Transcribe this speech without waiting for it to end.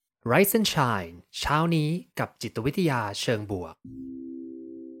Rise and Shine เช้านี้กับจิตวิทยาเชิงบวก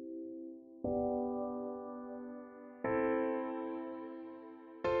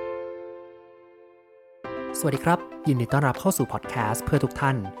สวัสดีครับยินดีต้อนรับเข้าสู่พอดแคสต์เพื่อทุกท่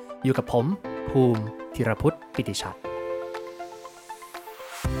านอยู่กับผมภูมิธีรพุทธปิติชัด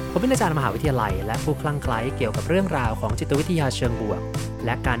ผมเป็นอาจารย์มหาวิทยาลัยและผู้คลั่งไคล้เกี่ยวกับเรื่องราวของจิตวิทยาเชิงบวกแล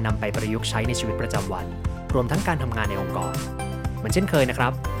ะการนำไปประยุกต์ใช้ในชีวิตประจำวันรวมทั้งการทำงานในองค์กรเหมือนเช่นเคยนะค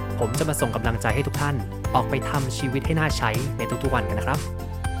รับผมจะมาส่งกำลังใจให้ทุกท่านออกไปทำชีวิตให้น่าใช้ในทุกๆวันกันนะครับ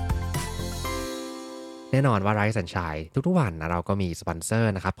แน่นอนว่า Rise and Shine ทุกๆวันนะเราก็มีสปอนเซอ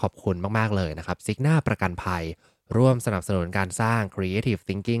ร์นะครับขอบคุณมากๆเลยนะครับ Cigna ประกันภัยร่วมสนับสนุนการสร้าง Creative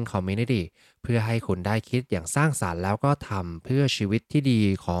Thinking Community เพื่อให้คุณได้คิดอย่างสร้างสรรค์แล้วก็ทำเพื่อชีวิตที่ดี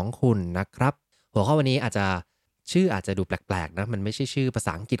ของคุณนะครับหัวข้อวันนี้ชื่ออาจจะดูแปลกๆนะมันไม่ใช่ชื่อภาษ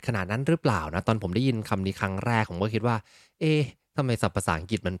าอังกฤษขนาดนั้นหรือเปล่านะตอนผมได้ยินคำนี้ครั้งแรกผมก็คิดว่าทำไมศัพท์ภาษาอัง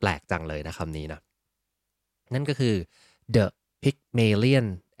กฤษมันแปลกจังเลยนะคำนี้นะนั่นก็คือ The Pygmalion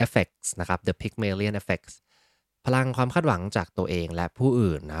Effects นะครับ The Pygmalion Effects พลังความคาดหวังจากตัวเองและผู้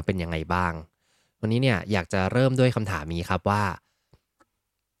อื่นนะเป็นยังไงบ้างวันนี้เนี่ยอยากจะเริ่มด้วยคำถามนี้ครับว่า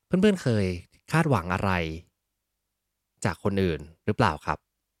เพื่อนๆเคยคาดหวังอะไรจากคนอื่นหรือเปล่าครับ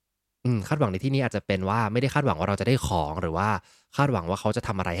คาดหวังในที่นี้อาจจะเป็นว่าไม่ได้คาดหวังว่าเราจะได้ของหรือว่าคาดหวังว่าเขาจะท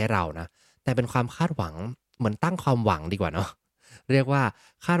ำอะไรให้เรานะแต่เป็นความคาดหวังเหมือนตั้งความหวังดีกว่าเนาะเรียกว่า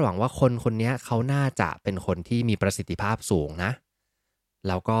คาดหวังว่าคนคนนี้เขาน่าจะเป็นคนที่มีประสิทธิภาพสูงนะแ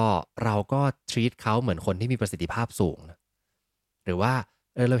ล้วก็เราก็ treat เขาเหมือนคนที่มีประสิทธิภาพสูงนะหรือว่า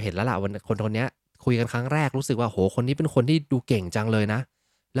เราเห็นแล้วล่ะวันคนคนนี้คุยกันครั้งแรกรู้สึกว่าโหคนนี้เป็นคนที่ดูเก่งจังเลยนะ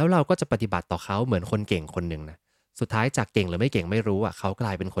แล้วเราก็จะปฏิบัติต่อเขาเหมือนคนเก่งคนหนึ่งนะสุดท้ายจากเก่งหรือไม่เก่งไม่รู้เขากล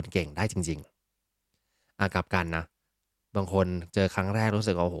ายเป็นคนเก่งได้จริงๆกลับกันนะบางคนเจอครั้งแรกรู้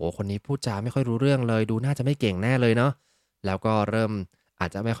สึกว่าโอ้โหคนนี้พูดจาไม่ค่อยรู้เรื่องเลยดูน่าจะไม่เก่งแน่เลยเนาะแล้วก็เริ่มอาจ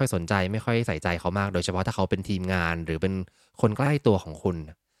จะไม่ค่อยสนใจไม่ค่อยใส่ใจเขามากโดยเฉพาะถ้าเขาเป็นทีมงานหรือเป็นคนใกล้ตัวของคุณ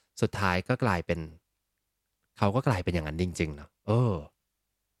สุดท้ายก็กลายเป็นเขาก็กลายเป็นอย่างนั้นจริงๆเนาะ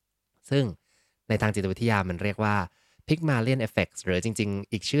ซึ่งในทางจิตวิทยามันเรียกว่า Pygmalion Effect หรือจริง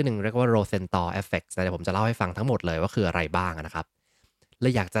ๆอีกชื่อหนึ่งเรียกว่า Rosenthal Effect แต่เดี๋ยวผมจะเล่าให้ฟังทั้งหมดเลยว่าคืออะไรบ้างนะครับเล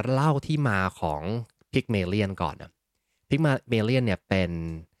ยอยากจะเล่าที่มาของ Pygmalion ก่อนนะ Pygmalion เนี่ยเป็น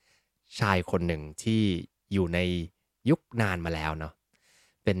ชายคนหนึ่งที่อยู่ในยุคนานมาแล้วเนาะ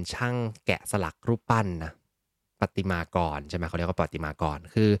เป็นช่างแกะสลักรูปปั้นนะประติมากรใช่ไหมเขาเรียกว่าประติมากร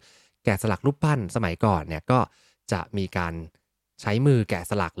คือแกะสลักรูปปั้นสมัยก่อนเนี่ยก็จะมีการใช้มือแกะ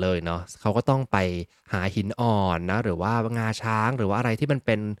สลักเลยเนาะเขาก็ต้องไปหาหินอ่อนนะหรือว่างาช้างหรือว่าอะไรที่มันเ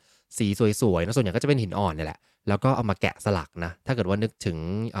ป็นสีสวยๆนะส่วนใหญ่ก็จะเป็นหินอ่อนเนี่ยแหละแล้วก็เอามาแกะสลักนะถ้าเกิดว่านึกถึง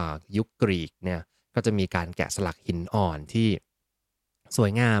ยุคกรีกเนี่ยก็จะมีการแกะสลักหินอ่อนที่สว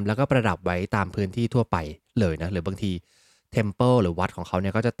ยงามแล้วก็ประดับไว้ตามพื้นที่ทั่วไปเลยนะหรือบางทีเทมเพิลหรือวัดของเขาเนี่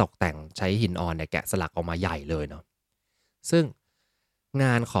ยก็จะตกแต่งใช้หินอ่อนเนี่ยแกะสลักออกมาใหญ่เลยเนาะซึ่งง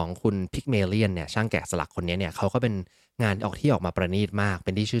านของคุณพิกเมเลียนเนี่ยช่างแกะสลักคนนี้เนี่ยเขาก็เป็นงานที่ออกมาประณีตมากเ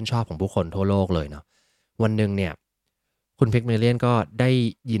ป็นที่ชื่นชอบของผู้คนทั่วโลกเลยเนาะวันหนึ่งเนี่ยคุณพิกเมเลียนก็ได้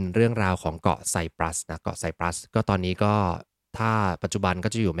ยินเรื่องราวของเกาะไซปรัสนะเกาะไซปรัสก็ตอนนี้ก็ถ้าปัจจุบันก็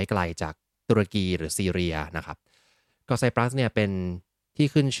จะอยู่ไม่ไกลจากตุรกีหรือซีเรียนะครับเกาะไซปรัสเนี่ยเป็นที่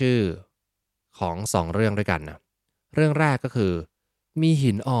ขึ้นชื่อของ2เรื่องด้วยกันนะเรื่องแรกก็คือมี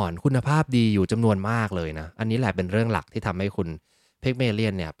หินอ่อนคุณภาพดีอยู่จำนวนมากเลยนะอันนี้แหละเป็นเรื่องหลักที่ทำให้คุณพิกเมเลี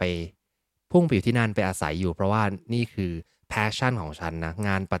ยนเนี่ยไปพุ่งไปอยู่ที่นั่นไปอาศัยอยู่เพราะว่านี่คือแพชชั่นของฉันนะง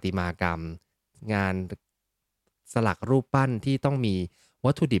านประติมากรรมงานสลักรูปปั้นที่ต้องมี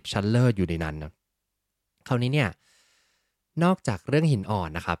วัตถุดิบชั้นเลิศอยู่ในนั้นนะคราวนี้เนี่ยนอกจากเรื่องหินอ่อน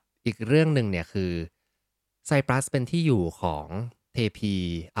นะครับอีกเรื่องหนึ่งเนี่ยคือไซปรัสเป็นที่อยู่ของเทพี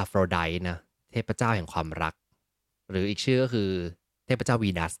อะโฟรไดต์นะเทพเจ้าแห่งความรักหรืออีกชื่อก็คือเทพเจ้าวี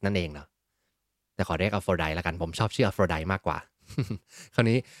นัสนั่นเองเนาะแต่ขอเรียกอะโฟรไดต์ละกันผมชอบชื่ออะโฟรไดต์มากกว่า คราว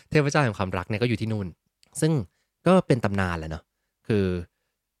นี้เทพเจ้าแห่งความรักเนี่ยก็อยู่ที่นู่นซึ่งก็เป็นตำนานแหละเนาะคือ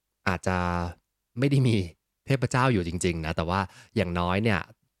อาจจะไม่ได้มีเทพเจ้าอยู่จริงๆนะแต่ว่าอย่างน้อยเนี่ย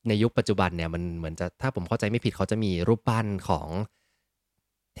ในยุคปัจจุบันเนี่ยมันเหมือนจะถ้าผมเข้าใจไม่ผิดเขาจะมีรูปปั้นของ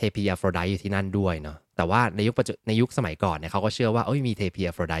เทพีอะโฟรไดต์อยู่ที่นั่นด้วยเนาะแต่ว่าในยุคสมัยก่อนเนี่ยเขาก็เชื่อว่ามีเทพี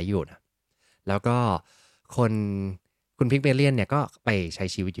อะโฟรไดต์อยู่นะแล้วก็คนคุณพิกเมเลียนเนี่ยก็ไปใช้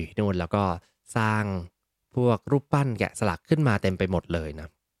ชีวิตอยู่ที่นู่นแล้วก็สร้างพวกรูปปั้นแกะสลักขึ้นมาเต็มไปหมดเลยนะ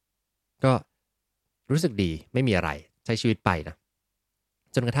ก็รู้สึกดีไม่มีอะไรใช้ชีวิตไปนะ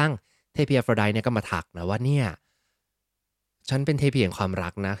จนกระทั่งเทพีอะโฟรไดต์เนี่ยก็มาทักนะว่าเนี่ยฉันเป็นเทพีแห่งความรั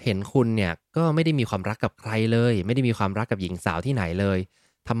กนะเห็นคุณเนี่ยก็ไม่ได้มีความรักกับใครเลยไม่ได้มีความรักกับหญิงสาวที่ไหนเลย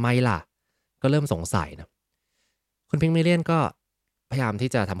ทำไมล่ะก็เริ่มสงสัยนะคุณพิงเมเลียนก็พยายาม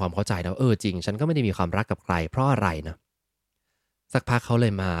ที่จะทำความเข้าใจนะจริงฉันก็ไม่ได้มีความรักกับใครเพราะอะไรนะ สักพักเขาเล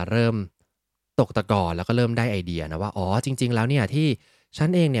ยมาเริ่มตกตะกอนแล้วก็เริ่มได้ไอเดียนะว่าอ๋อจริงๆแล้วเนี่ยที่ฉัน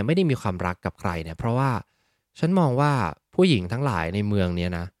เองเนี่ยไม่ได้มีความรักกับใครเนี่ยเพราะว่าฉันมองว่าผู้หญิงทั้งหลายในเมืองเนี้ย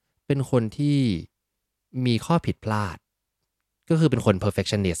นะเป็นคนที่มีข้อผิดพลาดก็คือเป็นคน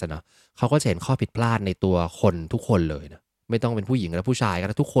perfectionist อะเนาะเขาก็จะเห็นข้อผิดพลาดในตัวคนทุกคนเลยนะไม่ต้องเป็นผู้หญิงและผู้ชายก็ไ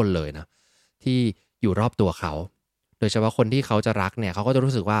ด้ทุกคนเลยนะที่อยู่รอบตัวเขาโดยเฉพาะคนที่เขาจะรักเนี่ยเขาก็จะ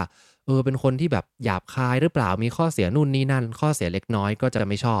รู้สึกว่าเป็นคนที่แบบหยาบคายหรือเปล่ามีข้อเสียนู่นนี่นั่นข้อเสียเล็กน้อยก็จะ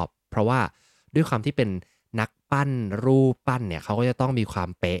ไม่ชอบเพราะว่าด้วยความที่เป็นนักปั้นรูปปั้นเนี่ยเขาก็จะต้องมีความ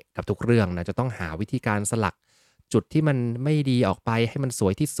เป๊ะกับทุกเรื่องนะจะต้องหาวิธีการสลักจุดที่มันไม่ดีออกไปให้มันส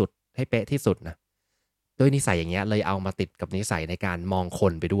วยที่สุดให้เป๊ะที่สุดนะด้วยนิสัยอย่างเงี้ยเลยเอามาติดกับนิสัยในการมองค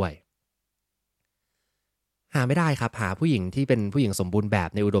นไปด้วยหาไม่ได้ครับหาผู้หญิงที่เป็นผู้หญิงสมบูรณ์แบบ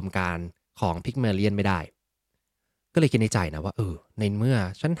ในอุดมการณ์ของพิกเมเลียนไม่ได้ก็เลยคิดในใจนะว่าในเมื่อ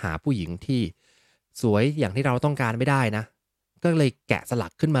ฉันหาผู้หญิงที่สวยอย่างที่เราต้องการไม่ได้นะก็เลยแกะสลั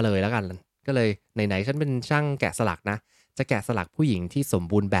กขึ้นมาเลยแล้วกันก็เลยไหนๆฉันเป็นช่างแกะสลักนะจะแกะสลักผู้หญิงที่สม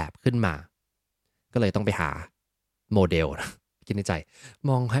บูรณ์แบบขึ้นมาก็เลยต้องไปหาโมเดลนะคิดในใจ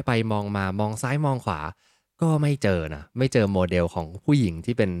มองให้ไปมองมามองซ้ายมองขวาก็ไม่เจอนะไม่เจอโมเดลของผู้หญิง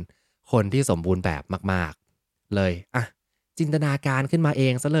ที่เป็นคนที่สมบูรณ์แบบมากๆเลยจินตนาการขึ้นมาเอ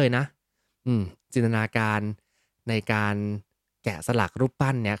งซะเลยนะจินตนาการในการแกะสลักรูป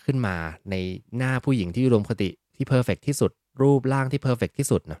ปั้นเนี้ยขึ้นมาในหน้าผู้หญิงที่อุดมคติที่เพอร์เฟกต์ที่สุดรูปร่างที่เพอร์เฟกต์ที่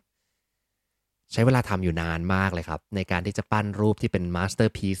สุดนะใช้เวลาทำอยู่นานมากเลยครับในการที่จะปั้นรูปที่เป็นมาสเตอ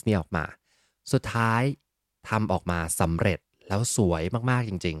ร์พีซเนี่ยออกมาสุดท้ายทำออกมาสำเร็จแล้วสวยมากๆ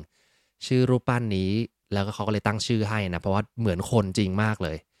จริงๆชื่อรูปปั้นนี้แล้วก็เขาก็เลยตั้งชื่อให้นะเพราะว่าเหมือนคนจริงมากเล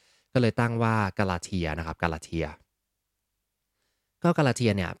ยก็เลยตั้งว่ากาลาเทียนะครับกาลาเทียก็กาลาเที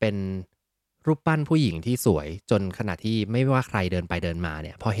ยเนี่ยเป็นรูปปั้นผู้หญิงที่สวยจนขณะที่ไม่ว่าใครเดินไปเดินมาเ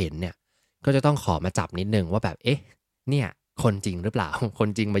นี่ยพอเห็นเนี่ยก็จะต้องขอมาจับนิดนึงว่าแบบเนี่ยคนจริงหรือเปล่าคน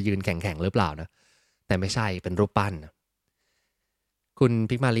จริงมายืนแข็งๆหรือเปล่านะแต่ไม่ใช่เป็นรูปปั้นคุณ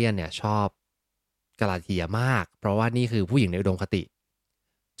พิกมาเลียนเนี่ยชอบกาลาเทียมากเพราะว่านี่คือผู้หญิงในอุดมคติ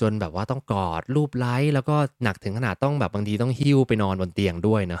จนแบบว่าต้องกอดรูปไล้แล้วก็หนักถึงขนาดต้องแบบบางทีต้องหิ้วไปนอนบนเตียง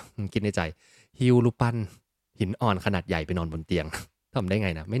ด้วยนะคิดในใจหิ้วรูปปั้นหินอ่อนขนาดใหญ่ไปนอนบนเตียงทำได้ไง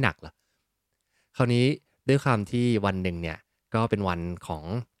นะไม่หนักเหรอคราวนี้ด้วยความที่วันหนึ่งเนี่ยก็เป็นวันของ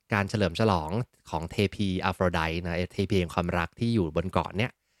การเฉลิมฉลองของเทพีอัฟโรไดต์นะเทพีแห่งความรักที่อยู่บนเกาะเนี่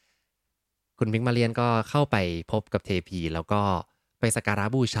ยคุณพิกมาเลียนก็เข้าไปพบกับเทพีแล้วก็ไปสักการะ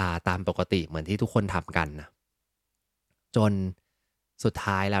บูชาตามปกติเหมือนที่ทุกคนทำกันนะจนสุด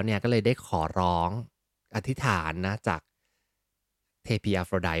ท้ายแล้วเนี่ยก็เลยได้ขอร้องอธิษฐานนะจากเทพีอัฟ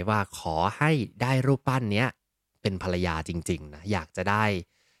โรไดต์ว่าขอให้ได้รูปปั้นเนี้ยเป็นภรรยาจริงๆนะอยากจะได้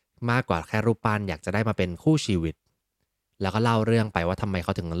มากกว่าแค่รูปปั้นอยากจะได้มาเป็นคู่ชีวิตแล้วก็เล่าเรื่องไปว่าทำไมเข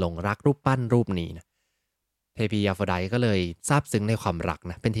าถึงหลงรักรูปปั้นรูปนี้นะเทพีอัฟโรไดต์ก็เลยซาบซึ้งในความรัก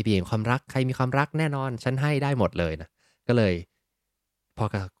นะเป็นเทพีแห่งความรักใครมีความรักแน่นอนฉันให้ได้หมดเลยนะก็เลยพอ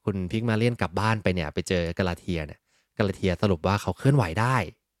คุณพิกมาเลียนกลับบ้านไปเนี่ยไปเจอกาลาเทียเนี่ยกาลาเทียสรุปว่าเขาเคลื่อนไหวได้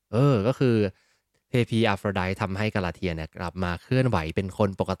ก็คือเทพีอัฟโรไดต์ทำให้กาลาเทียเนี่ยกลับมาเคลื่อนไหวเป็นคน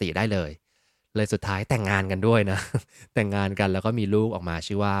ปกติได้เลยสุดท้ายแต่งงานกันด้วยนะแต่งงานกันแล้วก็มีลูกออกมา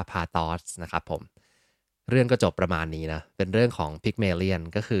ชื่อว่าพาตอสนะครับผมเรื่องก็จบประมาณนี้นะเป็นเรื่องของพิกเมเลียน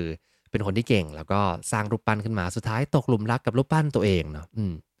ก็คือเป็นคนที่เก่งแล้วก็สร้างรูปปั้นขึ้นมาสุดท้ายตกหลุมรักกับรูปปั้นตัวเองเนาะ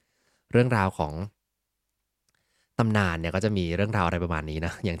เรื่องราวของตำนานเนี่ยก็จะมีเรื่องราวอะไรประมาณนี้น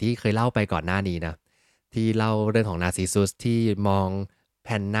ะอย่างที่เคยเล่าไปก่อนหน้านี้นะที่เล่าเรื่องของนาร์ซิสซุสที่มองแ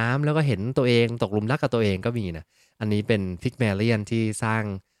ผ่นน้ำแล้วก็เห็นตัวเองตกหลุมรักกับตัวเองก็มีนะอันนี้เป็นพิกเมเลียนที่สร้าง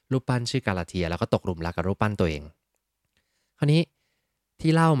รูปปั้นชื่อกาลาเทียแล้วก็ตกหลุมรักกับรูปปั้นตัวเองคราวนี้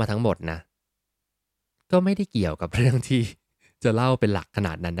ที่เล่ามาทั้งหมดนะก็ไม่ได้เกี่ยวกับเรื่องที่จะเล่าเป็นหลักขน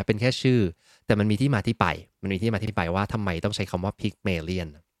าดนั้นนะเป็นแค่ชื่อแต่มันมีที่มาที่ไปว่าทำไมต้องใช้คำว่าพิกเมเลียน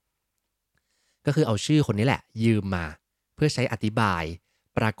ก็คือเอาชื่อคนนี้แหละยืมมาเพื่อใช้อธิบาย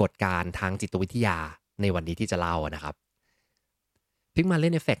ปรากฏการณ์ทางจิตวิทยาในวันนี้ที่จะเล่านะครับพิกมาเลี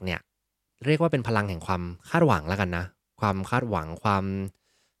ยนเอฟเฟกต์เนี่ยเรียกว่าเป็นพลังแห่งความคาดหวังแล้วกันนะความคาดหวังคว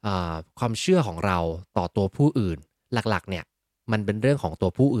ามเชื่อของเราต่อตัวผู้อื่นหลักๆเนี่ยมันเป็นเรื่องของตัว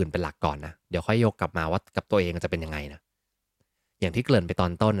ผู้อื่นเป็นหลักก่อนนะเดี๋ยวค่อยยกกลับมาว่ากับตัวเองจะเป็นยังไงนะอย่างที่เกริ่นไปตอ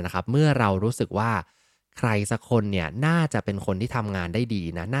นต้นนะครับเมื่อเรารู้สึกว่าใครสักคนเนี่ยน่าจะเป็นคนที่ทำงานได้ดี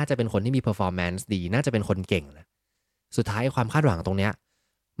นะน่าจะเป็นคนที่มี performance ดีน่าจะเป็นคนเก่งนะสุดท้ายความคาดหวังตรงเนี้ย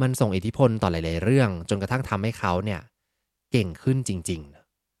มันส่งอิทธิพลต่อหลายๆเรื่องจนกระทั่งทำให้เขาเนี่ยเก่งขึ้นจริงๆนะ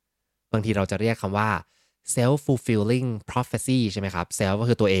บางทีเราจะเรียกคำว่า self fulfilling prophecy ใช่ไหมครับ self ก็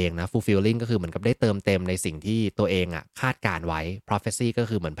คือตัวเองนะ fulfilling ก็คือเหมือนกับได้เติมเต็มในสิ่งที่ตัวเองคาดการไว้ prophecy ก็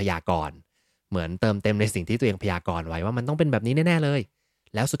คือเหมือนพยากรณ์เหมือนเติมเต็มในสิ่งที่ตัวเองพยากรณ์ไว้ว่ามันต้องเป็นแบบนี้แน่ๆเลย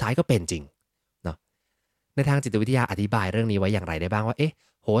แล้วสุดท้ายก็เป็นจริงเนาะ ในทางจิตวิทยาอธิบายเรื่องนี้ไว้อย่างไรได้บ้างว่าเอ๊ะ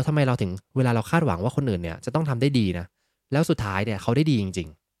โหทำไมเราถึงเวลาเราคาดหวังว่าคนอื่นเนี่ยจะต้องทำได้ดีนะแล้วสุดท้ายเนี่ยเขาได้ดีจริง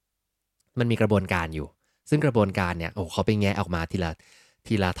ๆมันมีกระบวนการอยู่ซึ่งกระบวนการเนี่ยโอ้เขาไปแงะออกมาที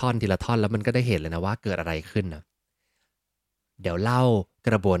ละท่อนทีละท่อนแล้วมันก็ได้เห็นเลยนะว่าเกิดอะไรขึ้นนะเดี๋ยวเล่าก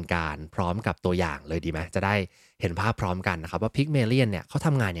ระบวนการพร้อมกับตัวอย่างเลยดีไหมจะได้เห็นภาพพร้อมกันนะครับว่าพิกเมเลียนเนี่ยเขาท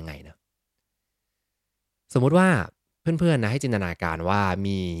ำงานยังไงนะสมมุติว่าเพื่อนๆนะให้จินตนาการว่า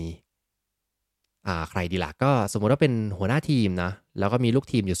มีใครดีล่ะก็สมมุติว่าเป็นหัวหน้าทีมนะแล้วก็มีลูก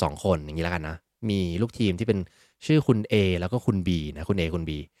ทีมอยู่2คนอย่างงี้แล้วกันนะมีลูกทีมที่เป็นชื่อคุณ A แล้วก็คุณ B นะคุณ A คุณ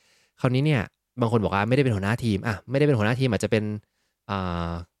B คราวนี้เนี่ยบางคนบอกว่าไม่ได้เป็นหัวหน้าทีมไม่ได้เป็นหัวหน้าทีมอาจจะเป็นอ่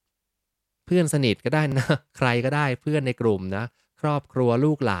าเพื่อนสนิทก็ได้นะใครก็ได้เพื่อนในกลุ่มนะครอบครัว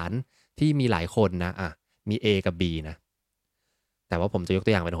ลูกหลานที่มีหลายคนนะมี A กับ B นะแต่ว่าผมจะยกตั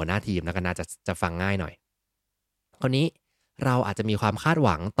วอย่างเป็นหัวหน้าทีมแล้วกันนะจะฟังง่ายหน่อยคราวนี้เราอาจจะมีความคาดห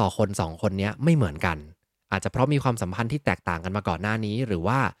วังต่อคน2คนเนี้ยไม่เหมือนกันอาจจะเพราะมีความสัมพันธ์ที่แตกต่างกันมาก่อนหน้านี้หรือ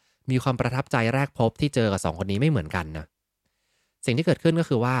ว่ามีความประทับใจแรกพบที่เจอกับ2คนนี้ไม่เหมือนกันนะสิ่งที่เกิดขึ้นก็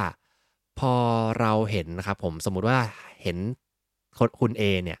คือว่าพอเราเห็นนะครับผมสมมุติว่าเห็นคุณ A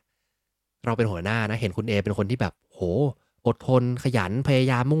เนี่ยเราเป็นหัวหน้านะเห็นคุณ A เป็นคนที่แบบโหอดทนขยันพยา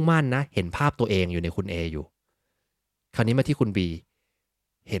ยามมุ่งมั่นนะเห็นภาพตัวเองอยู่ในคุณ A อยู่คราวนี้มาที่คุณ B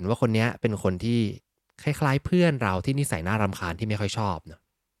เห็นว่าคนเนี้ยเป็นคนที่คล้ายๆเพื่อนเราที่นิสัยน่ารำคาญที่ไม่ค่อยชอบเนาะ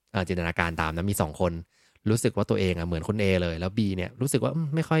จินตนาการตามนะมี2คนรู้สึกว่าตัวเองเหมือนคุณ A เลยแล้ว B เนี่ยรู้สึกว่า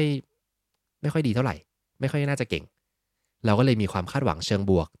ไม่ค่อยดีเท่าไรไม่ค่อยน่าจะเก่งเราก็เลยมีความคาดหวังเชิง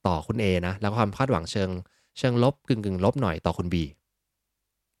บวกต่อคุณ A นะแล้วก็ความคาดหวังเชิงลบกึ่งๆลบหน่อยต่อคุณ B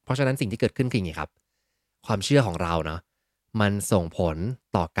เพราะฉะนั้นสิ่งที่เกิดขึ้นคืออย่างงี้ครับความเชื่อของเราเนาะมันส่งผล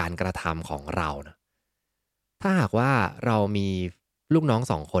ต่อการกระทำของเรานะถ้าหากว่าเรามีลูกน้อง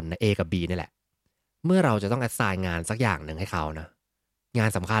2คนนะ A กับ B นี่แหละเมื่อเราจะต้อง assign งานสักอย่างหนึ่งให้เขานะงาน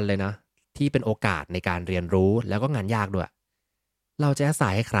สำคัญเลยนะที่เป็นโอกาสในการเรียนรู้แล้วก็งานยากด้วยเราจะ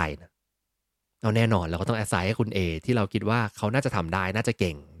assign ให้ใครนะเอาแน่นอนเราก็ต้อง assign ให้คุณ A ที่เราคิดว่าเขาน่าจะทำได้น่าจะเ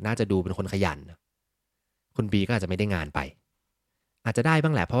ก่งน่าจะดูเป็นคนขยันคุณ B ก็อาจจะไม่ได้งานไปอาจจะได้บ้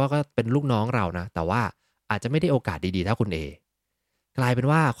างแหละเพราะว่าก็เป็นลูกน้องเรานะแต่ว่าอาจจะไม่ได้โอกาสดีๆเท่าคุณ A กลายเป็น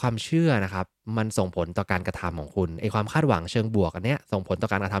ว่าความเชื่อนะครับมันส่งผลต่อการกระทำของคุณไอ้ความคาดหวังเชิงบวกอันเนี้ยส่งผลต่อ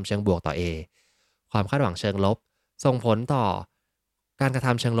การกระทำเชิงบวกต่อ A ความคาดหวังเชิงลบส่งผลต่อการกระท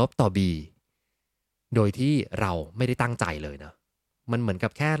ำเชิงลบต่อ B โดยที่เราไม่ได้ตั้งใจเลยนะมันเหมือนกั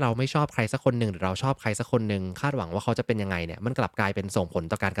บแค่เราไม่ชอบใครสักคนหนึ่งหรือเราชอบใครสักคนหนึ่งคาดหวังว่าเขาจะเป็นยังไงเนี่ยมันกลับกลายเป็นส่งผล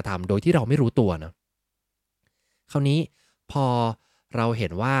ต่อการกระทำโดยที่เราไม่รู้ตัวนะคราวนี้พอเราเห็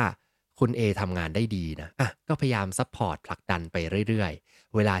นว่าคุณ A ทำงานได้ดีนะก็พยายามซัปพอร์ตผลักดันไปเรื่อย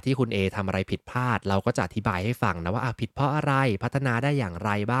ๆเวลาที่คุณ A ทำอะไรผิดพลาดเราก็จะอธิบายให้ฟังนะว่าผิดเพราะอะไรพัฒนาได้อย่างไ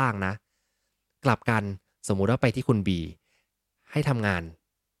รบ้างนะกลับกันสมมุติว่าไปที่คุณ B ให้ทำงาน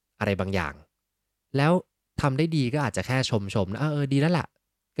อะไรบางอย่างแล้วทำได้ดีก็อาจจะแค่ชมๆนะดีแล้วล่ะ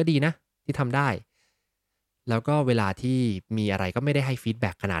ก็ดีนะที่ทำได้แล้วก็เวลาที่มีอะไรก็ไม่ได้ให้ฟีดแ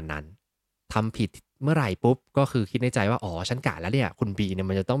บ็กขนาดนั้นทำผิดเมื่อไหร่ปุ๊บก็คือคิดในใจว่าอ๋อฉันกะแล้วเนี่ยคุณ B เนี่ย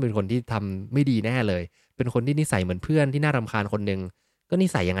มันจะต้องเป็นคนที่ทำไม่ดีแน่เลยเป็นคนที่นิสัยเหมือนเพื่อนที่น่ารำคาญคนหนึ่งก็นิ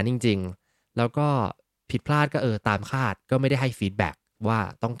สัยอย่างนั้นจริงๆแล้วก็ผิดพลาดก็ตามคาดก็ไม่ได้ให้ฟีดแบ็กว่า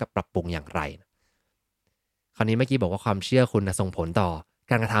ต้องปรับปรุงอย่างไรคราวนี้เมื่อกี้บอกว่าความเชื่อคุณส่งผลต่อ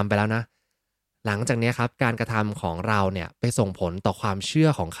การกระทำไปแล้วนะ หลังจากนี้ครับการกระทำของเราเนี่ยไปส่งผลต่อความเชื่อ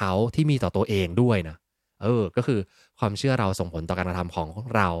ของเขาที่มีต่อตัวเองด้วยนะก็คือความเชื่อเราส่งผลต่อการกระทำของ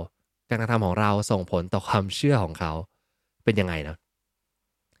เราการกระทำของเราส่งผลต่อความเชื่อของเขาเป็นยังไงนะ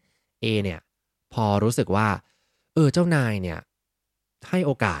A เนี่ยพอรู้สึกว่าเจ้านายเนี่ยให้โ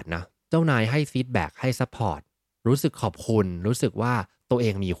อกาสนะเจ้านายให้ฟีดแบ็กให้ซัพพอร์ตรู้สึกขอบคุณรู้สึกว่าตัวเอ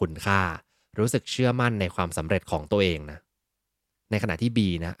งมีคุณค่ารู้สึกเชื่อมั่นในความสำเร็จของตัวเองนะ ในขณะที่ B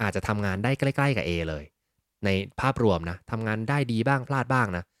นะอาจจะทำงานได้ใกล้ๆกับ A เลยในภาพรวมนะทำงานได้ดีบ้างพลาดบ้าง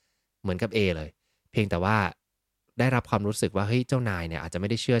นะเหมือนกับ A เลยเพียงแต่ว่าได้รับความรู้สึกว่าเฮ้ยเจ้านายเนี่ยอาจจะไม่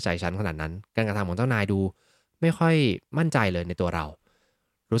ได้เชื่อใจฉันขนาดนั้นการกระทำของเจ้านายดูไม่ค่อยมั่นใจเลยในตัวเรา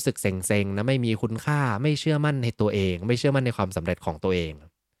รู้สึกเซ็งๆนะไม่มีคุณค่าไม่เชื่อมั่นในตัวเองไม่เชื่อมั่นในความสำเร็จของตัวเอง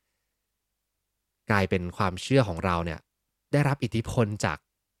กลายเป็นความเชื่อของเราเนี่ยได้รับอิทธิพลจาก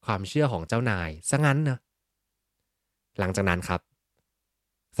ความเชื่อของเจ้านายซะงั้นนะหลังจากนั้นครับ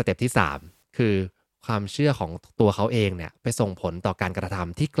สเต็ปที่3คือความเชื่อของตัวเขาเองเนี่ยไปส่งผลต่อการกระท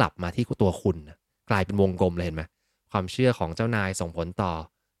ำที่กลับมาที่ตัวคุณกลายเป็นวงกลมเลยเห็นไหมความเชื่อของเจ้านายส่งผลต่อ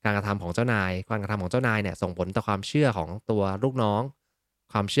การกระทำของเจ้านายการกระทำของเจ้านายเนี่ยส่งผลต่อความเชื่อของตัวลูกน้อง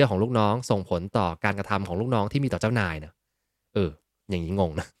ความเชื่อของลูกน้องส่งผลต่อการกระทำของลูกน้องที่มีต่อเจ้านายนะอย่างนี้ง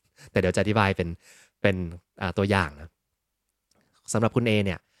งนะแต่เดี๋ยวจะอธิบายเป็นตัวอย่างนะสำหรับคุณ A เ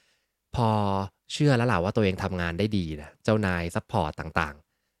นี่ยพอเชื่อแล้วล่ะว่าตัวเองทำงานได้ดีนะเจ้านายซัพพอร์ตต่าง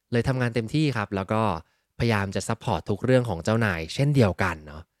ๆเลยทำงานเต็มที่ครับแล้วก็พ พยายามจะซัพพอร์ตทุกเรื่องของเจ้านายเช่นเดียวกัน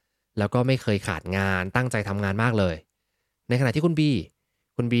เนาะแล้วก็ไม่เคยขาดงานตั้งใจทำงานมากเลยในขณะที่คุณ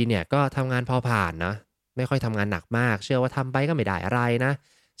บีเนี่ยก็ทำงานพอผ่านนะไม่ค่อยทำงานหนักมากเชื่อว่าทำไปก็ไม่ได้อะไรนะ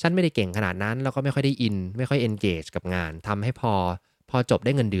ฉันไม่ได้เก่งขนาดนั้นแล้วก็ไม่ค่อยได้อินไม่ค่อย engage กับงานทำให้พอจบไ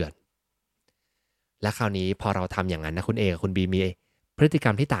ด้เงินเดือนและคราวนี้พอเราทำอย่างนั้นนะคุณเอกับคุณบีมีพฤติกร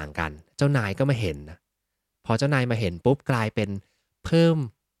รมที่ต่างกันเจ้านายก็มาเห็นนะพอเจ้านายมาเห็นปุ๊บกลายเป็นเพิ่ม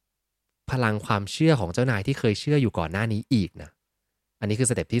พลังความเชื่อของเจ้านายที่เคยเชื่ออยู่ก่อนหน้านี้อีกนะอันนี้คือ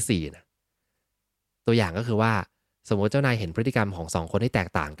สเต็ปที่4นะตัวอย่างก็คือว่าสมมติเจ้านายเห็นพฤติกรรมของ2คนที่แตก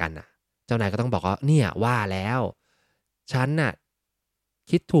ต่างกันน่ะเจ้านายก็ต้องบอกว่าเนี่ยว่าแล้วฉันน่ะ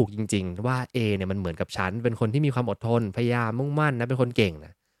คิดถูกจริงๆว่า A เนี่ยมันเหมือนกับฉันเป็นคนที่มีความอดทนพยายามมุ่งมั่นนะเป็นคนเก่งน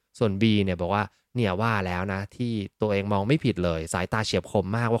ะส่วน B เนี่ยบอกว่าเนี่ยว่าแล้วนะที่ตัวเองมองไม่ผิดเลยสายตาเฉียบคม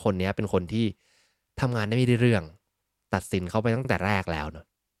มากว่าคนนี้เป็นคนที่ทำงานได้ไม่ได้เรื่องตัดสินเขาไปตั้งแต่แรกแล้วเนาะ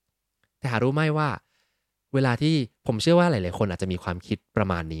แต่หารู้ไหมว่าเวลาที่ผมเชื่อว่าหลายๆคนอาจจะมีความคิดประ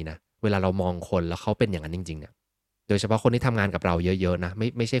มาณนี้นะเวลาเรามองคนแล้วเขาเป็นอย่างนั้นจริงๆเนี่ยโดยเฉพาะคนที่ทำงานกับเราเยอะๆนะ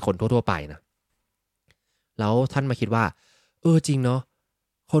ไม่ใช่คนทั่วๆไปนะแล้วท่านมาคิดว่าจริงเนาะ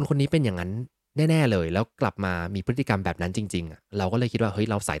คนคนนี้เป็นอย่างนั้นแน่ๆเลยแล้วกลับมามีพฤติกรรมแบบนั้นจริงๆอะเราก็เลยคิดว่าเฮ้ย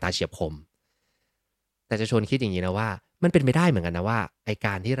เราสายตาเฉียบคมแต่จะชวนคิดอย่างนี้นะว่ามันเป็นไปได้เหมือนกันนะว่าไอก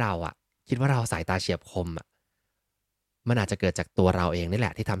ารที่เราอะคิดว่าเราสายตาเฉียบคมอะมันอาจจะเกิดจากตัวเราเองนี่แหล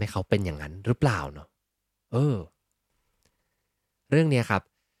ะที่ทำให้เขาเป็นอย่างนั้นหรือเปล่าเนาะเออ เรื่องเนี้ยครับ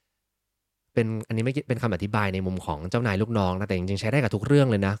เป็นอันนี้ไม่เป็นคำอธิบายในมุมของเจ้านายลูกน้องนะแต่จริงๆใช้ได้กับทุกเรื่อง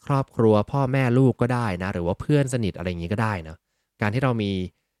เลยนะครอบครัวพ่อแม่ลูกก็ได้นะหรือว่าเพื่อนสนิทอะไรอย่างงี้ก็ได้นะการที่เรามี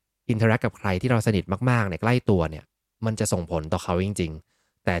อินเทอร์แอคกับใครที่เราสนิทมากๆเนี่ยใกล้ตัวเนี่ยมันจะส่งผลต่อเขาจริง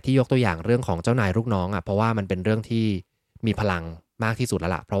ๆแต่ที่ยกตัวอย่างเรื่องของเจ้านายลูกน้องอะเพราะว่ามันเป็นเรื่องที่มีพลังมากที่สุดแล้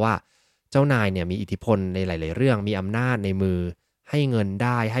วล่ะเพราะว่าเจ้านายเนี่ยมีอิทธิพลในหลายๆเรื่องมีอำนาจในมือให้เงินไ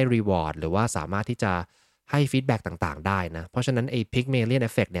ด้ให้รีวอร์ดหรือว่าสามารถที่จะให้ฟีดแบ็กต่างๆได้นะเพราะฉะนั้นไอ้ Pygmalion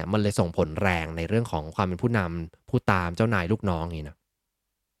Effect เนี่ยมันเลยส่งผลแรงในเรื่องของความเป็นผู้นำผู้ตามเจ้านายลูกน้องอย่างงี้นะ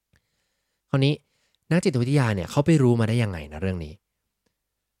คราวนี้นักจิตวิทยาเนี่ยเขาไปรู้มาได้ยังไงนะเรื่องนี้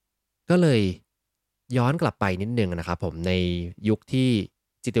ก็เลยย้อนกลับไปนิดหนึ่งนะครับผมในยุคที่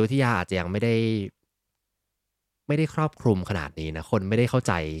จิตวิทยาอาจจะยังไม่ได้ครอบคลุมขนาดนี้นะคนไม่ได้เข้าใ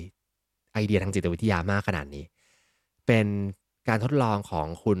จไอเดียทางจิตวิทยามากขนาดนี้เป็นการทดลองของ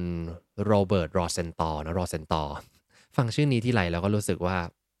คุณโรเบิร์ต รอเซนตอร์นะรอเซนตอร์ฟังชื่อนี้ทีไรเราก็รู้สึกว่า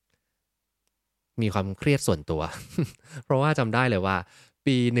มีความเครียดส่วนตัวเพราะว่าจำได้เลยว่า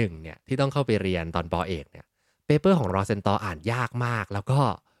ปีหนึ่งเนี่ยที่ต้องเข้าไปเรียนตอนปอเอกเนี่ยเปเปอร์ของรอเซนตอร์อ่านยากมากแล้วก็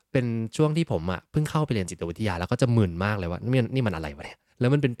เป็นช่วงที่ผมอะเพิ่งเข้าไปเรียนจิตวิทยาแล้วก็จะมึนมากเลยว่านี่มันอะไรวะเนี่ยแล้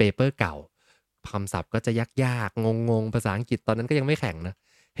วมันเป็นเปเปอร์เก่า คำศัพท์ก็จะยากๆงงๆภาษาอังกฤษตอนนั้นก็ยังไม่แข็งนะ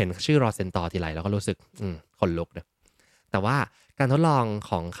เห็นชื่อ Rosenthal ทีไรเราก็รู้สึกขนลุกนะแต่ว่าการทดลอง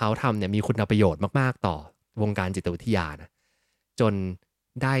ของเขาทำเนี่ยมีคุณประโยชน์มากๆต่อวงการจิตวิทยานะจน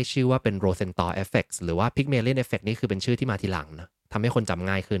ได้ชื่อว่าเป็น Rosenthal Effect หรือว่า Pygmalion Effect นี่คือเป็นชื่อที่มาทีหลังนะทำให้คนจำ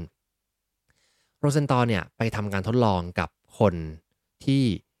ง่ายขึ้น Rosenthal เนี่ยไปทำการทดลองกับคนที่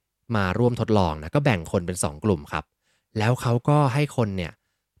มาร่วมทดลองนะก็แบ่งคนเป็น2กลุ่มครับแล้วเขาก็ให้คนเนี่ย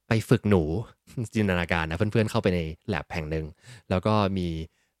ไปฝึกหนูจินตนาการนะเพื่อนๆเข้าไปใน lab แห่งหนึ่งแล้วก็มี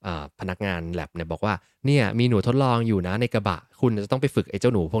พนักงาน lab เนี่ยบอกว่าเนี่ยมีหนูทดลองอยู่นะในกระบะคุณจะต้องไปฝึกไอ้เจ้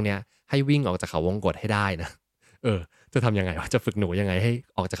าหนูพวกเนี้ยให้วิ่งออกจากเขาวงกตให้ได้นะจะทำยังไงวะจะฝึกหนูยังไงให้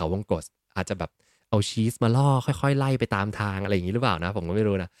ออกจากเขาวงกตอาจจะแบบเอาชีสมาล่อค่อยๆไล่ไปตามทางอะไรอย่างนี้หรือเปล่านะผมก็ไม่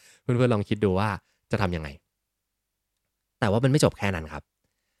รู้นะเพื่อนๆลองคิดดูว่าจะทำยังไงแต่ว่ามันไม่จบแค่นั้นครับ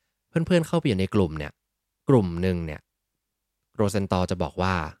เพื่อนๆเข้าไปอยู่ในกลุ่มเนี่ยกลุ่มหนึ่งเนี่ยโรเซนตอลจะบอกว่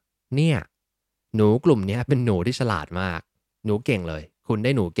าเนี่ยหนูกลุ่มเนี้ยเป็นหนูที่ฉลาดมากหนูเก่งเลยคุณไ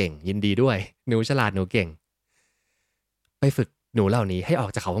ด้หนูเก่งยินดีด้วยหนูฉลาดหนูเก่งไปฝึกหนูเหล่านี้ให้ออ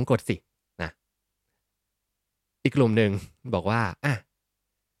กจากเขาวงกตสินะอีกกลุ่มหนึ่งบอกว่า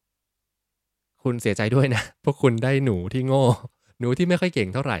คุณเสียใจด้วยนะพวกคุณได้หนูที่โง่หนูที่ไม่ค่อยเก่ง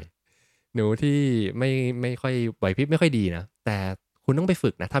เท่าไหร่หนูที่ไม่ค่อยไหวพริบไม่ค่อยดีนะแต่คุณต้องไปฝึ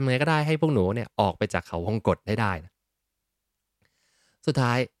กนะทำยังไงก็ได้ให้พวกหนูเนี่ยออกไปจากเขาวงกตให้ได้นะสุด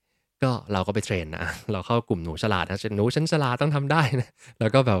ท้ายก็เราก็ไปเทรนนะเราเข้ากลุ่มหนูฉลาดนะหนูฉันฉลาดต้องทำได้นะแล้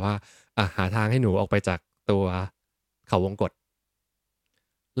วก็แบบว่าหาทางให้หนูออกไปจากตัวเขาวงกต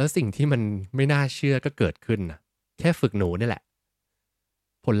แล้วสิ่งที่มันไม่น่าเชื่อก็เกิดขึ้นนะแค่ฝึกหนูนี่แหละ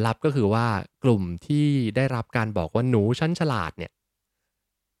ผลลัพธ์ก็คือว่ากลุ่มที่ได้รับการบอกว่าหนูชั้นฉลาดเนี่ย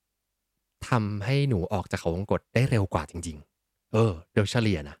ทำให้หนูออกจากเขาวงกตได้เร็วกว่าจริงๆโดยเฉ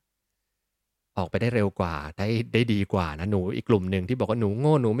ลี่ยนะออกไปได้เร็วกว่าได้ดีกว่านะหนูอีกกลุ่มหนึ่งที่บอกว่าหนูโ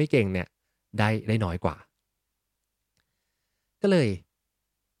ง่หนูไม่เก่งเนี่ยได้น้อยกว่าก็เลย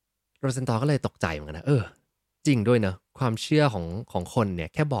โรเซนตอลก็เลยตกใจเหมือนกันนะจริงด้วยเนอะความเชื่อของคนเนี่ย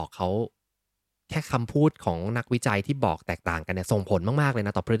แค่บอกเขา แค่คำพูดของนักวิจัยที่บอกแตกต่างกันเนี่ยส่งผลมากๆเลยน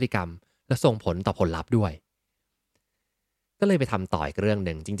ะต่อพฤติกรรมและส่งผลต่อผลลัพธ์ด้วยก็เลยไปทำต่ออีกเรื่องห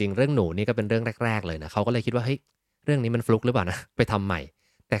นึ่งจริงๆเรื่องหนูนี่ก็เป็นเรื่องแรกๆเลยนะเขาก็เลยคิดว่าเฮ้ยเรื่องนี้มันฟลุกหรือเปล่านะไปทำใหม่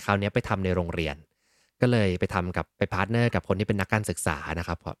แต่คราวนี้ไปทำในโรงเรียนก็เลยไปพาร์ทเนอร์กับคนที่เป็นนักการศึกษานะค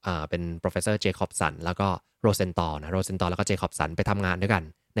รับเป็น Professor Jacobson แล้วก็ Rosenthal นะ Rosenthal แล้วก็ Jacobson ไปทำงานด้วยกัน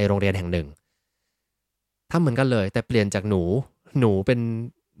ในโรงเรียนแห่งหนึ่งทำเหมือนกันเลยแต่เปลี่ยนจากหนูเป็น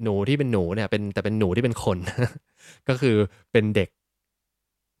หนูที่เป็นหนูเนี่ยเป็นหนูที่เป็นคน ก็คือเป็นเด็ก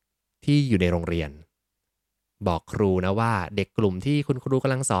ที่อยู่ในโรงเรียนบอกครูนะว่าเด็กกลุ่มที่คุณครูก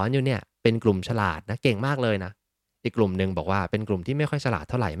ำลังสอนอยู่เนี่ยเป็นกลุ่มฉลาดนะเก่งมากเลยนะอีกกลุ่มหนึ่งบอกว่าเป็นกลุ่มที่ไม่ค่อยฉลาด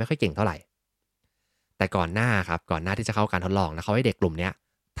เท่าไหร่ไม่ค่อยเก่งเท่าไหร่แต่ก่อนหน้าที่จะเข้าการทดลองนะเขาให้เด็กกลุ่มเนี้ย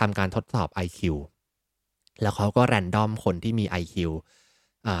ทำการทดสอบ IQ แล้วเขาก็แรนดอมคนที่มี IQ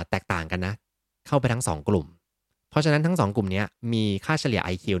แตกต่างกันนะเข้าไปทั้ง2กลุ่มเพราะฉะนั้นทั้ง2กลุ่มนี้มีค่าเฉลี่ย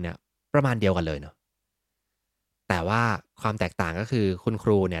IQ เนี่ยประมาณเดียวกันเลยเนาะแต่ว่าความแตกต่างก็คือคุณค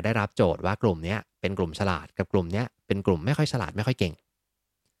รูเนี่ยได้รับโจทย์ว่ากลุ่มนี้เป็นกลุ่มฉลาดกับกลุ่มนี้เป็นกลุ่มไม่ค่อยฉลาดไม่ค่อยเก่ง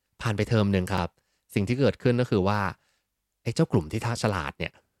ผ่านไปเทอมหนึ่งครับสิ่งที่เกิดขึ้นก็คือว่าไอ้เจ้ากลุ่มที่ฉลาดเนี่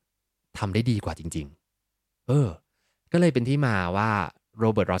ยทำได้ดีกว่าจริงๆก็เลยเป็นที่มาว่าโร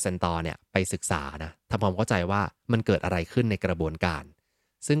เบิร์ตรอเซนตอร์เนี่ยไปศึกษานะทำความเข้าใจว่ามันเกิดอะไรขึ้นในกระบวนการ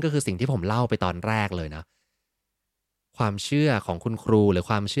ซึ่งก็คือสิ่งที่ผมเล่าไปตอนแรกเลยนะความเชื่อของคุณครูหรือ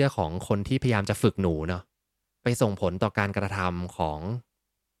ความเชื่อของคนที่พยายามจะฝึกหนูเนาะไปส่งผลต่อการกระทำของ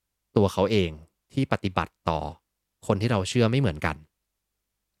ตัวเขาเองที่ปฏิบัติต่อคนที่เราเชื่อไม่เหมือนกัน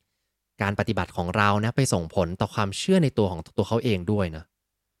การปฏิบัติของเรานะไปส่งผลต่อความเชื่อในตัวของตัวเขาเองด้วยนะ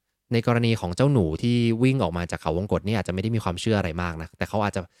ในกรณีของเจ้าหนูที่วิ่งออกมาจากเขาวงกตนี่อาจจะไม่ได้มีความเชื่ออะไรมากนะแต่เขาอ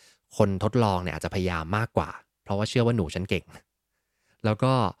าจจะคนทดลองเนี่ยอาจจะพยายามมากกว่าเพราะว่าเชื่อว่าหนูฉันเก่งแล้ว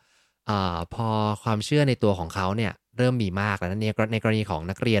ก็พอความเชื่อในตัวของเขาเนี่ยเริ่มมีมากแล้วนะในกรณีของ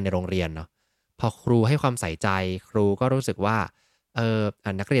นักเรียนในโรงเรียนเนาะพอครูให้ความใส่ใจครูก็รู้สึกว่า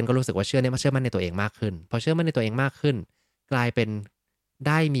นักเรียนก็รู้สึกว่าเชื่อมั่นในตัวเองมากขึ้นพอเชื่อมั่นในตัวเองมากขึ้นกลายเป็นไ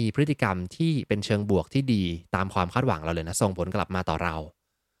ด้มีพฤติกรรมที่เป็นเชิงบวกที่ดีตามความคาดหวังเราเลยนะส่งผลกลับมาต่อเรา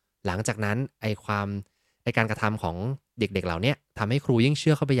หลังจากนั้นการกระทำของเด็กๆเหล่านี้ทำให้ครูยิ่งเ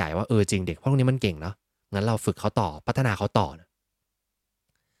ชื่อเข้าไปใหญ่ว่าจริงเด็กพวกนี้มันเก่งเนาะงั้นเราฝึกเขาต่อพัฒนาเขาต่อนะ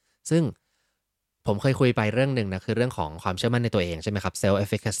ซึ่งผมเคยคุยไปเรื่องหนึ่งนะคือเรื่องของความเชื่อมั่นในตัวเองใช่ไหมครับ self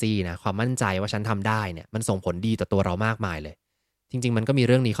efficacy นะความมั่นใจว่าฉันทำได้เนี่ยมันส่งผลดีต่อตัวเรามากมายเลยจริงๆมันก็มีเ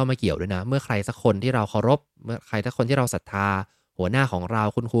รื่องนี้เข้ามาเกี่ยวด้วยนะเมื่อใครสักคนที่เราเคารพเมื่อใครสักคนที่เราศรัทธาหัวหน้าของเรา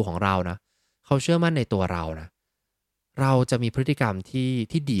คุณครูของเรานะเขาเชื่อมั่นในตัวเรานะเราจะมีพฤติกรรม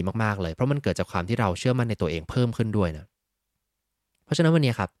ที่ดีมากๆเลยเพราะมันเกิดจากความที่เราเชื่อมั่นในตัวเองเพิ่มขึ้นด้วยนะเพราะฉะนั้นวัน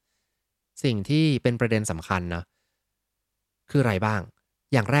นี้ครับสิ่งที่เป็นประเด็นสำคัญนะคืออะไรบ้าง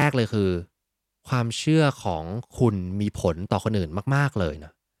อย่างแรกเลยคือความเชื่อของคุณมีผลต่อคนอื่นมากๆเลยน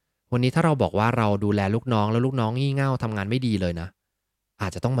ะวันนี้ถ้าเราบอกว่าเราดูแลลูกน้องแล้วลูกน้องงี่เง่าทำงานไม่ดีเลยนะอา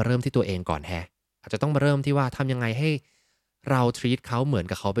จจะต้องมาเริ่มที่ตัวเองก่อนอาจจะต้องมาเริ่มที่ว่าทำยังไงให้เรา treat เขาเหมือน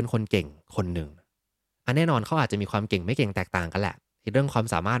กับเขาเป็นคนเก่งคนหนึ่งแน่นอนเขาอาจจะมีความเก่งไม่เก่งแตกต่างกันแหละเรื่องความ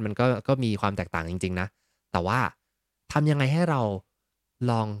สามารถมันก็มีความแตกต่างจริงๆนะแต่ว่าทำยังไงให้เรา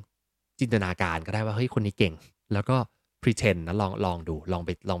ลองจินตนาการก็ได้ว่าเฮ้ยคนนี้เก่งแล้วก็ pretend นะลองดูลอง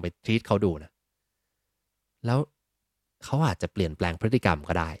ไป treat เขาดูนะแล้วเขาอาจจะเปลี่ยนแปลงพฤติกรรม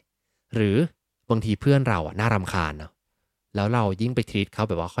ก็ได้หรือบางทีเพื่อนเราอะน่ารำคาญเนาะแล้วเรายิ่งไป treat เขา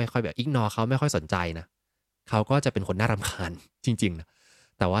แบบว่าค่อยๆแบบ ignore เขาไม่ค่อยสนใจนะเขาก็จะเป็นคนน่ารำคาญจริงๆนะ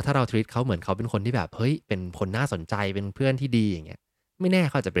แต่ว่าถ้าเรา treat เขาเหมือนเขาเป็นคนที่แบบเฮ้ยเป็นคนน่าสนใจเป็นเพื่อนที่ดีอย่างเงี้ยไม่แน่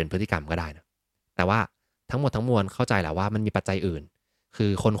เขาจะเปลี่ยนพฤติกรรมก็ได้นะแต่ว่าทั้งหมดทั้งมวลเข้าใจแหละว่ามันมีปัจจัยอื่นคือ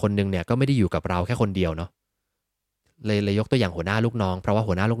คนคนหนึ่งเนี่ยก็ไม่ได้อยู่กับเราแค่คนเดียวเนาะเลยยกตัวอย่างหัวหน้าลูกน้องเพราะว่า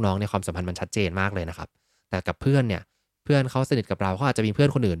หัวหน้าลูกน้องเนี่ยความสัมพันธ์มันชัดเจนมากเลยนะครับแต่กับเพื่อนเนี่ยเพื่อนเขาสนิทกับเราเขาอาจจะมีเพื่อน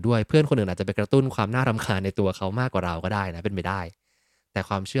คนอื่นด้วยเพื่อนคนอื่นอาจจะไปกระตุ้นความน่ารำคาญในตัวเขามากกว่าเราก็ได้นะเป็นไปได้แต่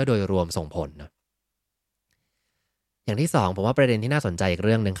ความเชื่อโดยรวมส่งผลนะอย่างที่สองผมว่าประเด็นที่น่าสนใจอีกเ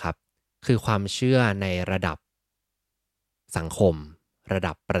รื่องหนึ่งครับคือความเชื่อในระดับสังคมระ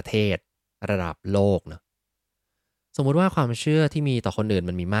ดับประเทศระดับโลกเนาะสมมุติว่าความเชื่อที่มีต่อคนอื่น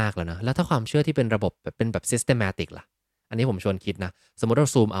มันมีมากแล้วนะแล้วถ้าความเชื่อที่เป็นระบบเป็นแบบ systematic ล่ะอันนี้ผมชวนคิดนะสมมุติเรา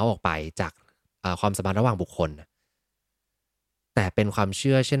ซูมเอาออกไปจากความสัมพันธ์ระหว่างบุคคลแต่เป็นความเ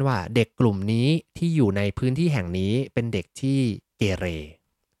ชื่อเช่นว่าเด็กกลุ่มนี้ที่อยู่ในพื้นที่แห่งนี้เป็นเด็กที่เกเร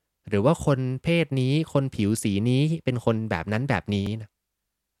หรือว่าคนเพศนี้คนผิวสีนี้เป็นคนแบบนั้นแบบนี้นะ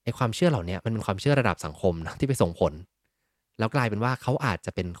ไอความเชื่อเหล่านี้มันเป็นความเชื่อระดับสังคมนะที่ไปส่งผลแล้วกลายเป็นว่าเขาอาจจ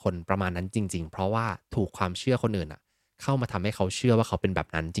ะเป็นคนประมาณนั้นจริงๆเพราะว่าถูกความเชื่อคนอื่นเข้ามาทำให้เขาเชื่อว่าเขาเป็นแบบ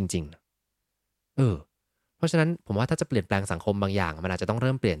นั้นจริงๆนะเพราะฉะนั้นผมว่าถ้าจะเปลี่ยนแปลงสังคมบางอย่างมันอาจจะต้องเ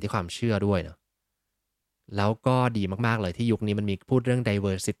ริ่มเปลี่ยนที่ความเชื่อด้วยเนาะแล้วก็ดีมากๆเลยที่ยุคนี้มันมีพูดเรื่อง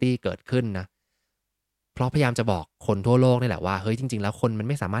diversity เกิดขึ้นนะ เพราะพยายามจะบอกคนทั่วโลกนี่แหละว่าเฮ้ยจริงๆแล้วคนมัน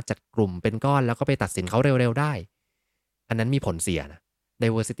ไม่สามารถจัดกลุ่มเป็นก้อนแล้วก็ไปตัดสินเขาเร็วๆได้อันนั้นมีผลเสียนะ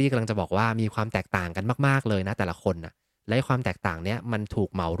diversity กำลังจะบอกว่ามีความแตกต่างกันมากๆเลยนะแต่ละคนนะและความแตกต่างเนี้ยมันถูก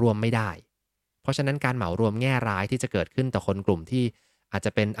เหมารวมไม่ได้เพราะฉะนั้นการเหมารวมแง่ร้ายที่จะเกิดขึ้นต่อคนกลุ่มที่อาจจ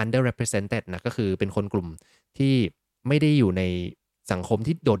ะเป็น underrepresented นะก็คือเป็นคนกลุ่มที่ไม่ได้อยู่ในสังคม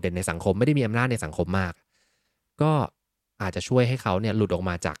ที่โดดเด่นในสังคมไม่ได้มีอำนาจในสังคมมากก็อาจจะช่วยให้เขาเนี่ยหลุดออก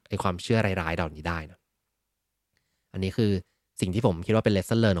มาจากไอ้ความเชื่อร้ายๆเหล่านี้ได้นะอันนี้คือสิ่งที่ผมคิดว่าเป็น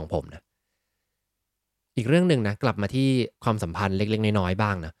lesson learn ของผมนะอีกเรื่องหนึ่งนะกลับมาที่ความสัมพันธ์เล็กๆน้อยๆบ้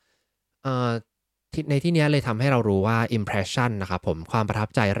างนะเอ่อในที่นี้เลยทำให้เรารู้ว่า impression นะครับผมความประทับ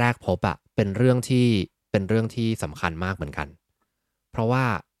ใจแรกพบอะเป็นเรื่องที่สำคัญมากเหมือนกันเพราะว่า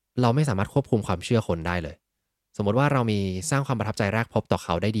เราไม่สามารถควบคุมความเชื่อคนได้เลยสมมติว่าเรามีสร้างความประทับใจแรกพบต่อเข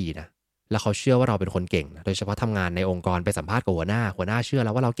าได้ดีนะแล้วเขาเชื่อว่าเราเป็นคนเก่งนะโดยเฉพาะทำงานในองค์กรไปสัมภาษณ์กับหัวหน้าเชื่อแ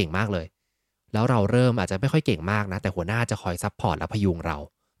ล้วว่าเราเก่งมากเลยแล้วเราเริ่มอาจจะไม่ค่อยเก่งมากนะแต่หัวหน้าจะคอยซัพพอร์ตและพยุงเรา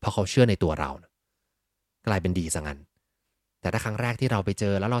เพราะเขาเชื่อในตัวเรานะกลายเป็นดีซะงั้นแต่ถ้าครั้งแรกที่เราไปเจ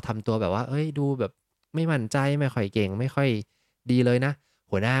อแล้วเราทำตัวแบบว่าเอ้ยดูแบบไม่มั่นใจไม่ค่อยเก่งไม่ค่อยดีเลยนะ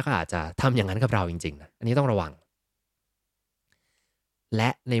หัวหน้าก็อาจจะทำอย่างนั้นกับเราจริงๆนะอันนี้ต้องระวังและ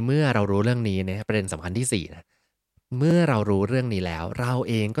ในเมื่อเรารู้เรื่องนี้เนี่ยประเด็นสำคัญที่4นะเมื่อเรารู้เรื่องนี้แล้วเรา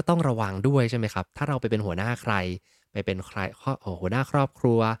เองก็ต้องระวังด้วยใช่ไหมครับถ้าเราไปเป็นหัวหน้าใครไปเป็นใครหัวหน้าครอบค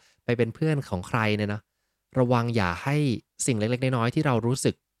รัวไปเป็นเพื่อนของใครเนี่ยนะระวังอย่าให้สิ่งเล็กๆน้อยๆที่เรารู้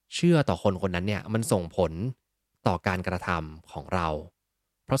สึกเชื่อต่อคนคนนั้นเนี่ยมันส่งผลต่อการกระทำของเรา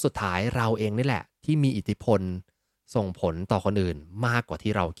เพราะสุดท้ายเราเองนี่แหละที่มีอิทธิพลส่งผลต่อคนอื่นมากกว่า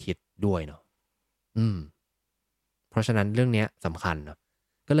ที่เราคิดด้วยเนาะอืมเพราะฉะนั้นเรื่องนี้สำคัญเนาะ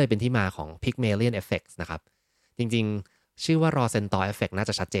ก็เลยเป็นที่มาของ Pygmalion Effect นะครับจริงๆชื่อว่า Rosenthal Effect น่า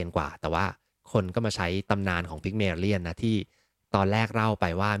จะชัดเจนกว่าแต่ว่าคนก็มาใช้ตำนานของ Pygmalion นะที่ตอนแรกเล่าไป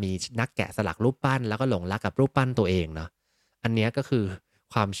ว่ามีนักแกะสลักรูปปั้นแล้วก็หลงรักกับรูปปั้นตัวเองเนาะอันเนี้ยก็คือ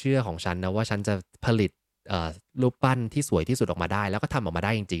ความเชื่อของฉันนะว่าฉันจะผลิตรูปปั้นที่สวยที่สุดออกมาได้แล้วก็ทำออกมาไ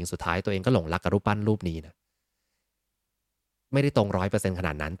ด้จริงๆสุดท้ายตัวเองก็หลงรักกับรูปปั้นรูปนี้นะไม่ได้ตรง100%ขน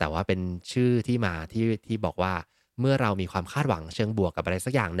าดนั้นแต่ว่าเป็นชื่อที่มาที่บอกว่าเมื่อเรามีความคาดหวังเชิงบวกกับอะไรสั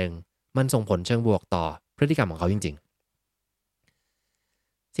กอย่างหนึ่งมันส่งผลเชิงบวกต่อพฤติกรรมของเขาจริง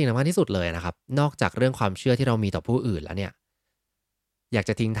ๆสิ่งสำคัญที่สุดเลยนะครับนอกจากเรื่องความเชื่อที่เรามีต่อผู้อื่นแล้วเนี่ยอยาก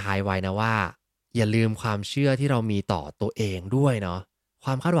จะทิ้งท้ายไว้นะว่าอย่าลืมความเชื่อที่เรามีต่อตัวเองด้วยเนาะคว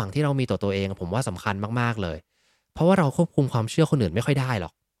ามคาดหวังที่เรามีต่อตัวเองผมว่าสำคัญมากๆเลยเพราะว่าเราควบคุมความเชื่อคนอื่นไม่ค่อยได้หร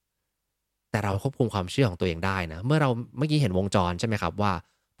อก แต่เราควบคุมความเชื่อของตัวเองได้นะเมื่อกี้เห็นวงจรใช่ไหมครับว่า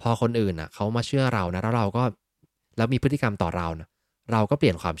พอคนอื่นน่ะเขามาเชื่อเรานะแล้วมีพฤติกรรมต่อเรานะเราก็เป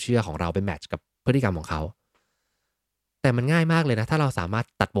ลี่ยนความเชื่อของเราไปแมตช์กับพฤติกรรมของเขาแต่มันง่ายมากเลยนะถ้าเราสามารถ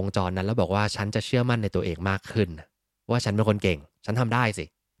ตัดวงจรนั้นแล้วบอกว่าฉันจะเชื่อมั่นในตัวเองมากขึ้นว่าฉันเป็นคนเก่งฉันทำได้สิ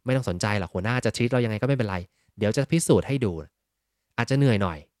ไม่ต้องสนใจหรอกหัวหน้าจะทีตเรายังไงก็ไม่เป็นไรเดี๋ยวจะพิสูจน์ให้ดูอาจจะเหนื่อยห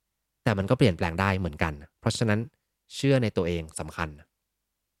น่อยแต่มันก็เปลี่ยนแปลงได้เหมือนกันเพราะฉะนั้นเชื่อในตัวเองสำคัญ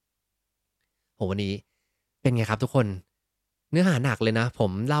โหวันนี้เป็นไงครับทุกคนเนื้อหาหนักเลยนะผ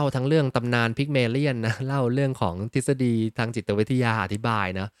มเล่าทั้งเรื่องตำนานพิกเมเลียนนะเล่าเรื่องของทฤษฎีทางจิตวิทยาอธิบาย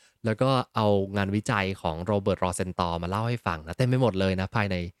นะแล้วก็เอางานวิจัยของโรเบิร์ตรอเซนตอร์มาเล่าให้ฟังนะเต็มไปหมดเลยนะภาย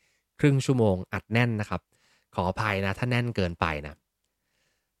ในครึ่งชั่วโมงอัดแน่นนะครับขออภัยนะถ้าแน่นเกินไปนะ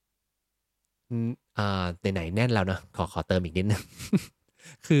ไหนๆแน่นแล้วนะขอเติมอีกนิดนึง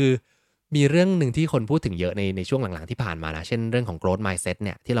คือมีเรื่องหนึ่งที่คนพูดถึงเยอะในช่วงหลังๆที่ผ่านมานะเช่นเรื่องของ growth mindset เ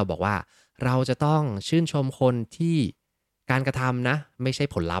นี่ยที่เราบอกว่าเราจะต้องชื่นชมคนที่การกระทำนะไม่ใช่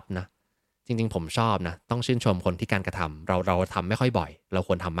ผลลัพธ์นะจริงๆผมชอบนะต้องชื่นชมคนที่การกระทำเราทำไม่ค่อยบ่อยเราค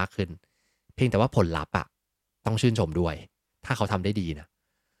วรทำมากขึ้นเพียงแต่ว่าผลลัพธ์อะต้องชื่นชมด้วยถ้าเขาทำได้ดีนะ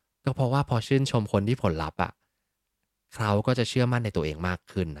ก็เพราะว่าพอชื่นชมคนที่ผลลัพธ์อะเขาก็จะเชื่อมั่นในตัวเองมาก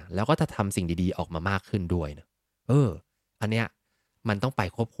ขึ้นนะแล้วก็จะทำสิ่งดีๆออกมามากขึ้นด้วยนะอันเนี้ยมันต้องไป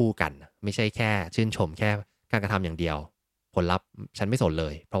ควบคู่กันไม่ใช่แค่ชื่นชมแค่การกระทำอย่างเดียวผลลัพธ์ฉันไม่สนเล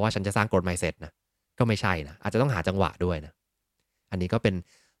ยเพราะว่าฉันจะสร้าง growth mindset นะก็ไม่ใช่นะอาจจะต้องหาจังหวะด้วยนะอันนี้ก็เป็น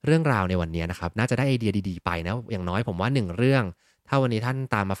เรื่องราวในวันนี้นะครับน่าจะได้ไอเดียดีๆไปนะอย่างน้อยผมว่า1เรื่องถ้าวันนี้ท่าน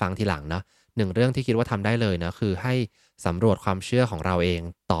ตามมาฟังทีหลังนะ1เรื่องที่คิดว่าทำได้เลยนะคือให้สำรวจความเชื่อของเราเอง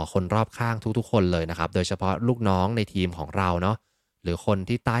ต่อคนรอบข้างทุกๆคนเลยนะครับโดยเฉพาะลูกน้องในทีมของเราเนาะหรือคน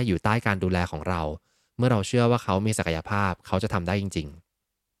ที่อยู่ใต้การดูแลของเราเมื่อเราเชื่อว่าเขามีศักยภาพเขาจะทำได้จริง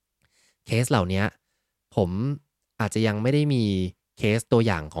ๆเคสเหล่านี้ผมอาจจะยังไม่ได้มีเคสตัวอ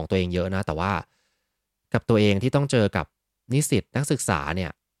ย่างของตัวเองเยอะนะแต่ว่ากับตัวเองที่ต้องเจอกับนิสิตนักศึกษาเนี่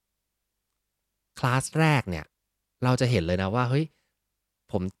ยคลาสแรกเนี่ยเราจะเห็นเลยนะว่าเฮ้ย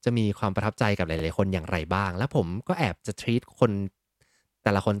ผมจะมีความประทับใจกับหลายๆคนอย่างไรบ้างแล้วผมก็แอบจะ treat คนแ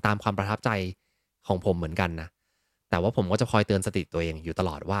ต่ละคนตามความประทับใจของผมเหมือนกันนะแต่ว่าผมก็จะคอยเตือนสติตัวเองอยู่ตล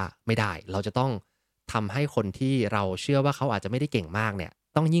อดว่าไม่ได้เราจะต้อง ทำให้คนที่เราเชื่อว่าเขาอาจจะไม่ได้เก่งมากเนี่ย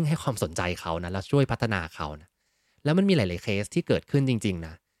ต้องยิ่งให้ความสนใจเขานะแล้วช่วยพัฒนาเขานะแล้วมันมีหลายๆเคสที่เกิดขึ้นจริงๆน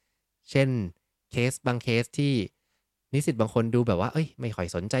ะเช่นบางเคสที่นิสิตบางคนดูแบบว่าเอ้ยไม่ค่อย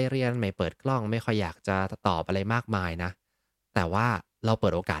สนใจเรียนไม่เปิดกล้องไม่ค่อยอยากจะตอบอะไรมากมายนะแต่ว่าเราเปิ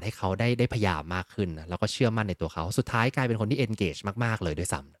ดโอกาสให้เขาได้พยายามมากขึ้นนะแล้วก็เชื่อมั่นในตัวเขาสุดท้ายกลายเป็นคนที่ engage มากๆเลยด้วย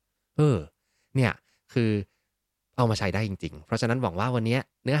ซ้ำเนี่ยคือเอามาใช้ได้จริงๆเพราะฉะนั้นหวังว่าวันนี้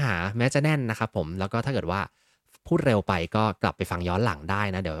เนื้อหาแม้จะแน่นนะครับผมแล้วก็ถ้าเกิดว่าพูดเร็วไปก็กลับไปฟังย้อนหลังได้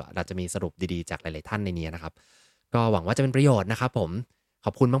นะเดี๋ยวเราจะมีสรุปดีๆจากหลายๆท่านในนี้นะครับก็หวังว่าจะเป็นประโยชน์นะครับผมข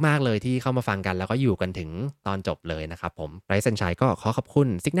อบคุณมากๆเลยที่เข้ามาฟังกันแล้วก็อยู่กันถึงตอนจบเลยนะครับผมไรซ์ Sunshine ก็ขอบคุณ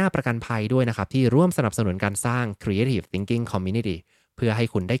ซิกนาประกันภัยด้วยนะครับที่ร่วมสนับสนุนการสร้าง Creative Thinking Community เพื่อให้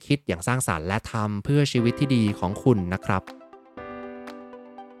คุณได้คิดอย่างสร้างสรรค์และทำเพื่อชีวิตที่ดีของคุณนะครับ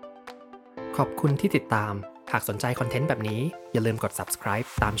ขอบคุณที่ติดตามหากสนใจคอนเทนต์แบบนี้อย่าลืมกด subscribe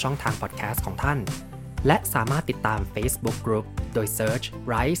ตามช่องทาง podcast ของท่านและสามารถติดตาม Facebook Group โดย search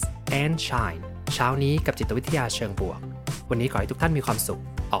Rise and Shine เช้านี้กับจิตวิทยาเชิงบวกวันนี้ขอให้ทุกท่านมีความสุข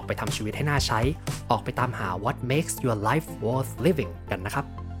ออกไปทำชีวิตให้น่าใช้ออกไปตามหา what makes your life worth living กันนะครับ